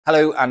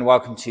Hello and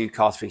welcome to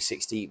Car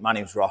 360. My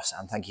name is Ross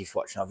and thank you for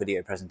watching our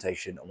video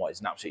presentation on what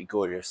is an absolutely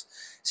gorgeous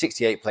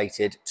 68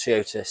 plated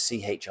Toyota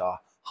CHR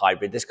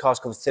hybrid. This car's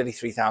covered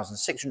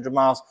 33,600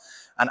 miles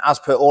and as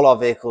per all our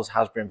vehicles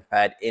has been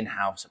prepared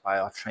in-house by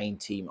our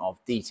trained team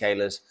of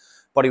detailers,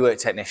 bodywork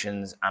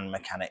technicians and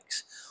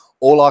mechanics.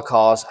 All our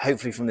cars,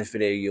 hopefully from this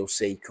video you'll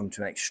see, come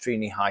to an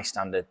extremely high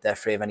standard. They're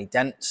free of any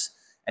dents,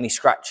 any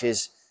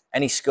scratches,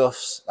 any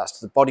scuffs. That's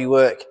to the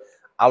bodywork,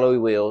 alloy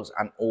wheels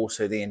and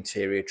also the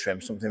interior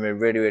trim. Something we're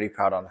really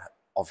proud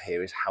of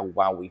here is how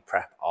well we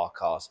prep our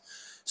cars.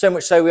 So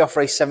much so we offer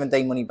a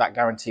 7-day money back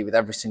guarantee with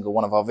every single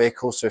one of our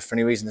vehicles. So if for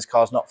any reason this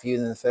car's not for you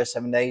in the first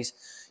 7 days,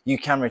 you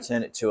can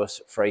return it to us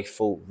for a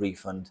full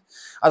refund.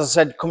 As I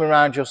said, coming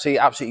around you'll see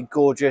absolutely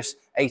gorgeous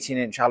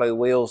 18-inch alloy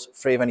wheels,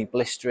 free of any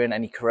blistering,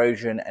 any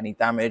corrosion, any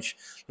damage.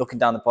 Looking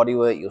down the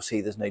bodywork you'll see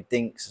there's no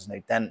dinks, there's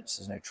no dents,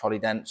 there's no trolley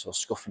dents or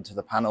scuffing to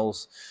the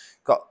panels.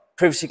 Got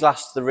privacy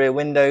glass to the rear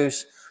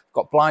windows.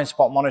 Got blind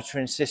spot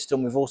monitoring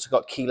system. We've also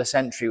got keyless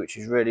entry, which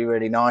is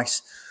really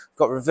nice. We've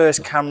got reverse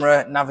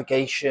camera,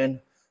 navigation,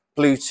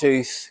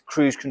 Bluetooth,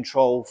 cruise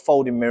control,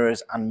 folding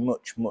mirrors, and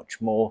much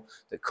more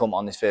that come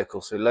on this vehicle.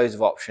 So loads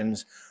of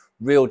options,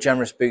 real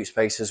generous boot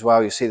space as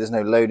well. You'll see there's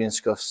no loading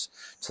scuffs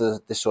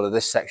to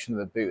this section of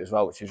the boot as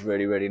well, which is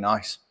really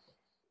nice.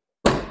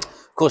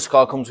 Of course, the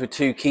car comes with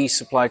 2 keys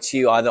supplied to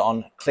you either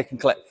on click and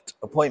collect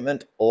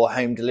appointment or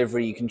home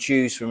delivery. You can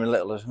choose from as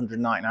little as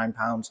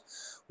 £199.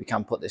 We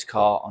can put this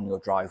car on your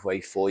driveway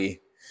for you.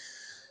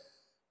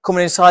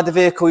 Coming inside the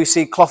vehicle, you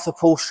see cloth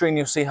upholstery and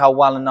you'll see how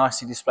well and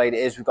nicely displayed it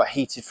is. We've got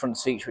heated front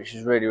seats, which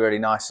is really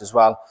nice as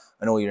well,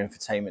 and all your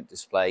infotainment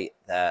display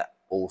there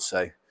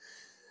also.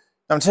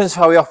 Now, in terms of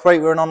how we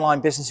operate, we're an online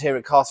business here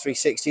at Car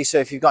 360, so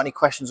if you've got any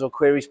questions or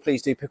queries,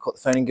 please do pick up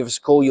the phone and give us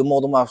a call. You're more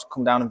than welcome to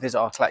come down and visit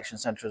our collection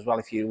centre as well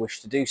if you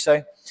wish to do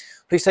so.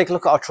 Please take a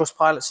look at our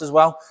Trustpilots as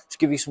well, to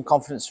give you some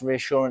confidence and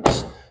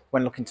reassurance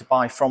when looking to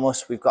buy from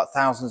us. We've got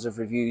thousands of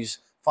reviews,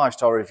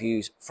 5-star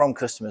reviews from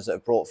customers that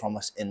have bought from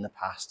us in the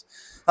past.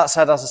 That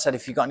said, as I said,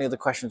 if you've got any other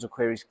questions or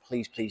queries,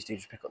 please do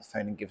just pick up the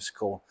phone and give us a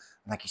call.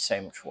 And thank you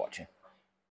so much for watching.